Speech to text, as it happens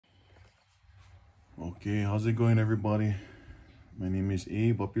Okay, how's it going, everybody? My name is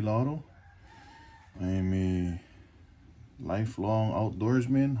Abe Apilado. I am a lifelong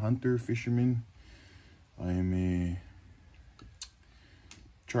outdoorsman, hunter, fisherman. I am a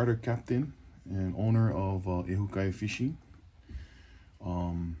charter captain and owner of Ehukai Fishing.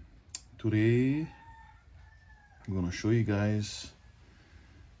 Today, I'm gonna show you guys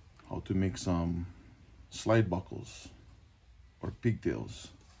how to make some slide buckles or pigtails.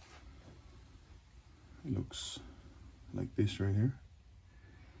 It looks like this right here.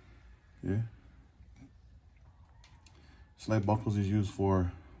 Okay. Slide buckles is used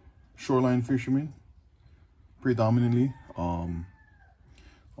for shoreline fishermen predominantly.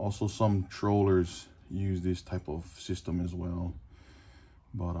 Also some trollers use this type of system as well.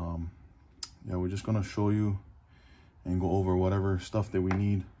 But yeah, we're just gonna show you and go over whatever stuff that we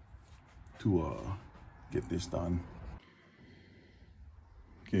need to get this done.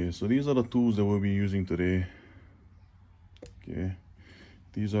 Okay, so these are the tools that we'll be using today. Okay,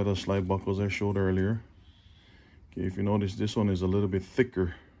 these are the slide buckles I showed earlier. Okay, if you notice, this one is a little bit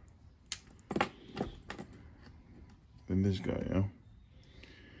thicker than this guy, yeah?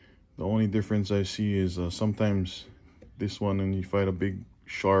 The only difference I see is sometimes this one, when you fight a big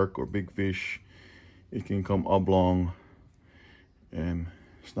shark or big fish, it can come oblong and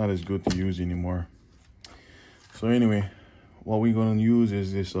it's not as good to use anymore. So anyway, what we're going to use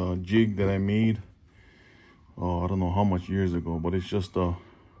is this jig that I made, I don't know how much years ago, but it's just a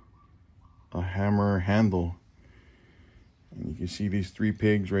hammer handle. And you can see these 3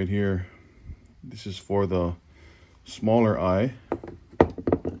 pegs right here. This is for the smaller eye,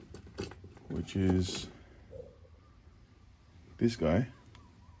 which is this guy.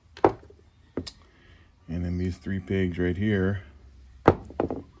 And then these 3 pegs right here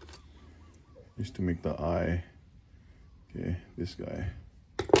is to make the eye. Okay, this guy.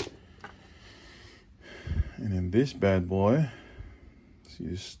 And then this bad boy, see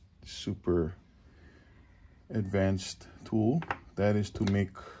this super advanced tool, that is to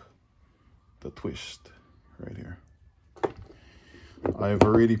make the twist right here. I've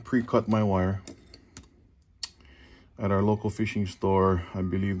already pre-cut my wire at our local fishing store. I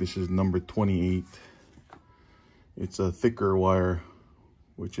believe this is number 28. It's a thicker wire,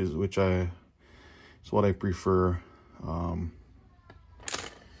 which is what I prefer.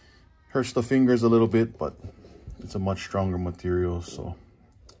 Hurts the fingers a little bit, but it's a much stronger material. So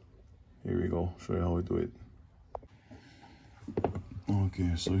here we go, show you how we do it.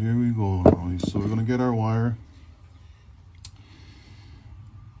 Okay, so here we go. So we're gonna get our wire.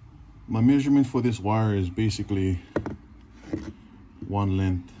 My measurement for this wire is basically 1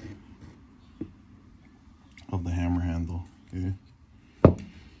 length of the hammer handle. Okay,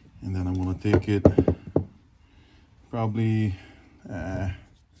 and then I'm gonna take it probably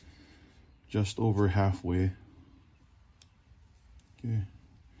just over halfway. Okay.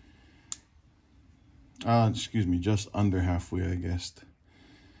 Excuse me, just under halfway, I guess.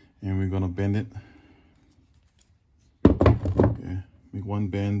 And we're gonna bend it. Okay, make 1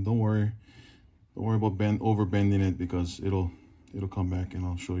 bend. Don't worry about over bending it, because it'll come back, and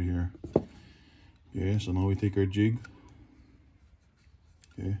I'll show you here. Okay, so now we take our jig.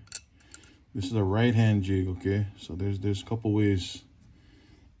 Okay, this is a right hand jig. Okay, so there's a couple ways.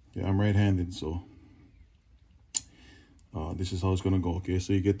 Yeah, I'm right-handed, so this is how it's gonna go. Okay,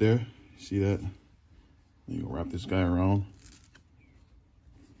 so you get there, see that? You wrap this guy around.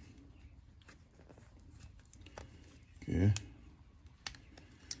 Okay.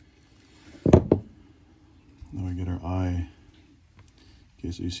 Now we get our eye.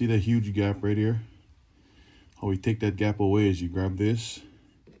 Okay, so you see that huge gap right here? How we take that gap away is you grab this,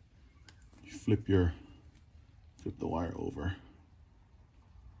 you flip the wire over.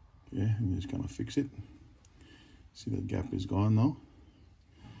 Okay, and you just kind of fix it. See that gap is gone now?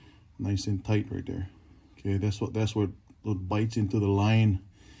 Nice and tight right there. Okay, that's what bites into the line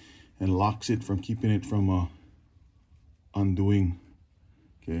and locks it from keeping it from undoing.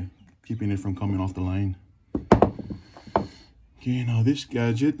 Okay, keeping it from coming off the line. Okay, now this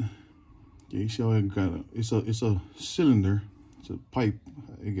gadget, okay, you see how I got it? It's a cylinder, it's a pipe,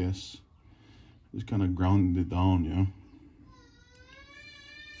 I guess. Just kind of grounded it down, yeah.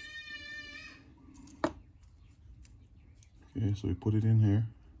 Okay, so we put it in here.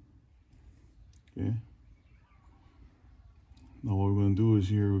 Okay. Now what we're gonna do is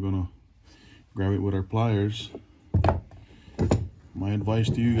here, we're gonna grab it with our pliers. My advice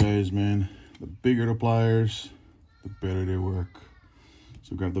to you guys, man, the bigger the pliers, the better they work.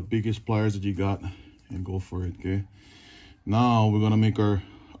 So grab the biggest pliers that you got and go for it, okay? Now we're gonna make our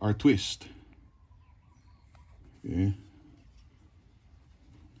twist. Okay.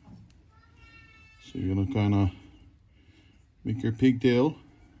 So you're gonna kind of make your pigtail.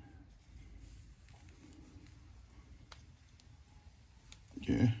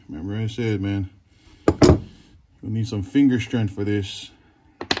 Okay, remember I said, man, you'll need some finger strength for this.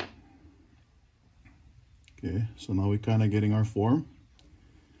 Okay, so now we're kind of getting our form.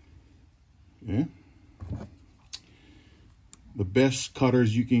 Okay. The best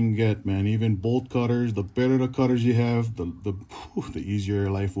cutters you can get, man, even bolt cutters, the better the cutters you have, the easier your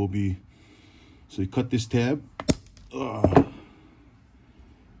life will be. So you cut this tab. Okay,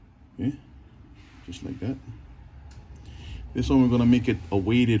 just like that. This one we're gonna make it a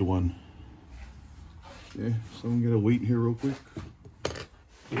weighted one. Okay, so I'm gonna get a weight here real quick.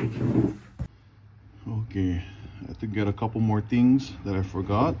 Okay, I have to get a couple more things that I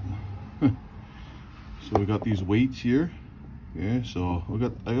forgot. So we got these weights here. Okay, so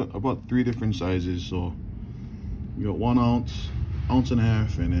I got about 3 different sizes. So you got 1 ounce, 1.5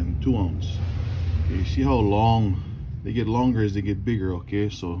 ounces, and then 2 ounces. Okay, you see how long they get longer as they get bigger. Okay,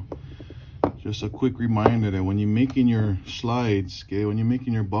 so just a quick reminder that when you're making your slides, okay, when you're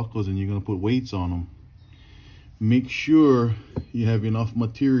making your buckles and you're gonna put weights on them, make sure you have enough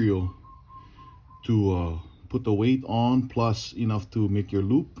material to put the weight on, plus enough to make your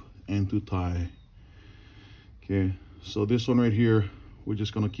loop and to tie. Okay, so this one right here, we're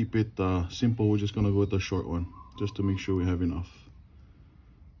just gonna keep it simple. We're just gonna go with the short one, just to make sure we have enough.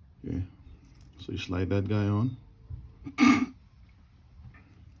 Okay, so you slide that guy on.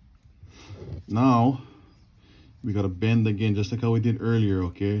 Now we gotta bend again, just like how we did earlier.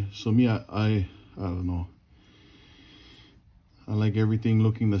 Okay, so me, I don't know, I like everything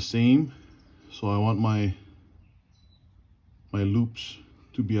looking the same, so I want my loops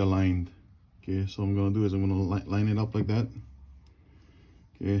to be aligned. Okay, so what I'm gonna do is I'm gonna line it up like that.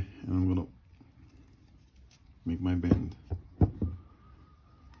 Okay, and I'm gonna make my bend.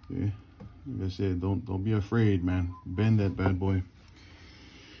 Okay, like I said, don't be afraid, man. Bend that bad boy.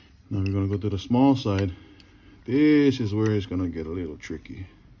 Now we're gonna go to the small side. This is where it's gonna get a little tricky.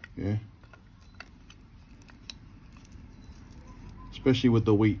 Okay, especially with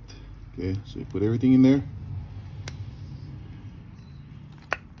the weight. Okay, so you put everything in there.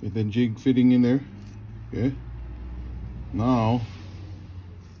 Get that jig fitting in there. Okay, now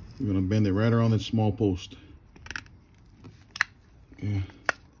we're gonna bend it right around that small post. Okay,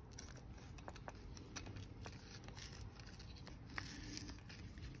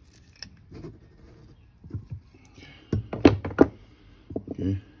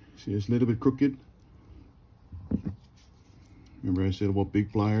 okay, see it's a little bit crooked. Remember I said about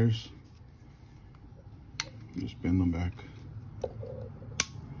big pliers? Just bend them back.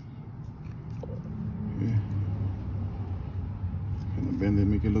 Okay. Gonna bend it,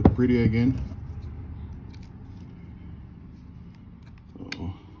 make it look pretty again.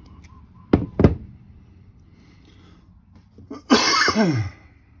 So.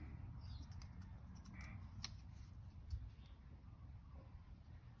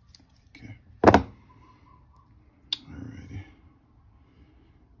 Okay. Alrighty.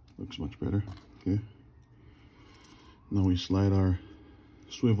 Looks much better. Okay. Now we slide our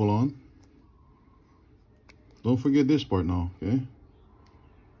swivel on. Don't forget this part now, okay?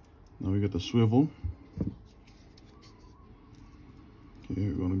 Now we got the swivel. Okay,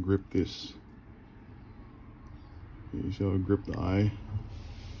 we're gonna grip this. Okay, you see how I grip the eye?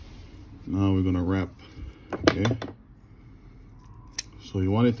 Now we're gonna wrap, okay? So you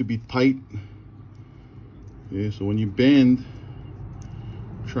want it to be tight. Okay, so when you bend,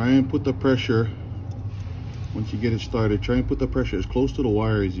 try and put the pressure, once you get it started, try and put the pressure as close to the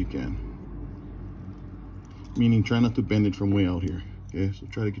wire as you can. Meaning try not to bend it from way out here. Okay, so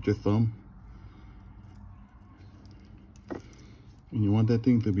try to get your thumb. And you want that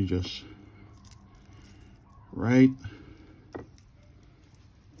thing to be just right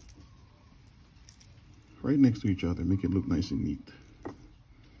next to each other. Make it look nice and neat.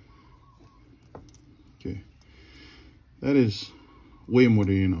 Okay, that is way more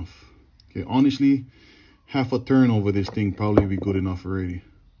than enough. Okay, honestly, half a turn over this thing probably be good enough already.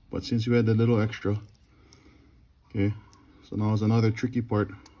 But since you had a little extra, okay, so now is another tricky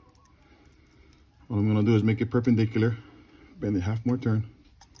part. What I'm gonna do is make it perpendicular, bend it half more turn,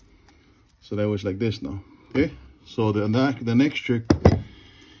 so that was like this now. Okay, so the next trick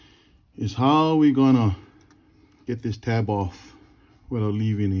is how we gonna get this tab off without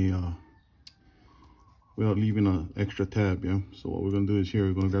leaving a extra tab. Yeah, so what we're gonna do is here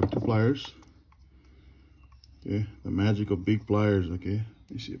we're gonna grab 2 pliers. Okay, the magic of big pliers. Okay,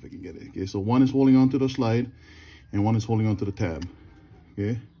 let me see if I can get it. Okay, so one is holding onto the slide and one is holding onto the tab.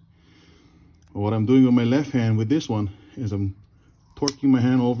 Okay, well, what I'm doing with my left hand with this one is I'm torquing my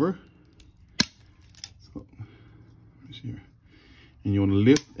hand over and you want to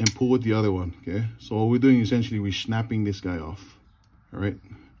lift and pull with the other one. Okay, so what we're doing essentially, we're snapping this guy off. All right,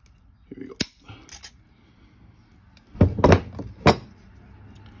 here we go.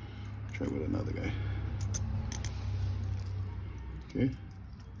 Try with another guy. Okay.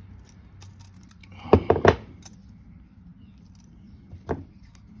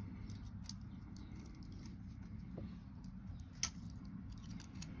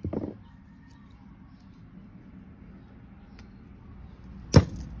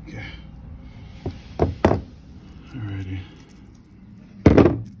 Okay. Alrighty.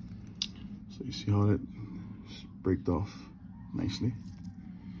 So you see how that breaked off nicely.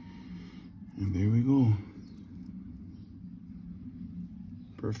 And there we go.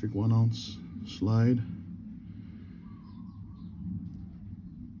 Perfect 1 ounce slide.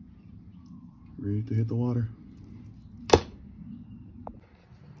 Ready to hit the water.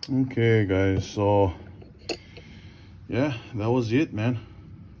 Okay guys, so yeah, that was it, man.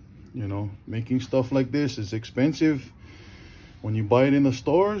 You know, making stuff like this is expensive. When you buy it in the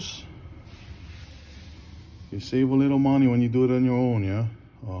stores, you save a little money when you do it on your own. Yeah.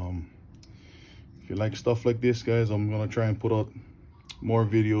 If you like stuff like this, guys, I'm gonna try and put out more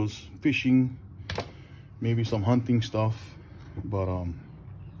videos, fishing, maybe some hunting stuff. But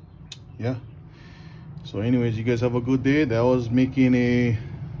yeah. So anyways, you guys have a good day. That was making a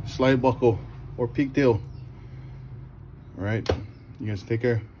slide buckle or pigtail. All right, you guys take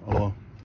care. Aloha.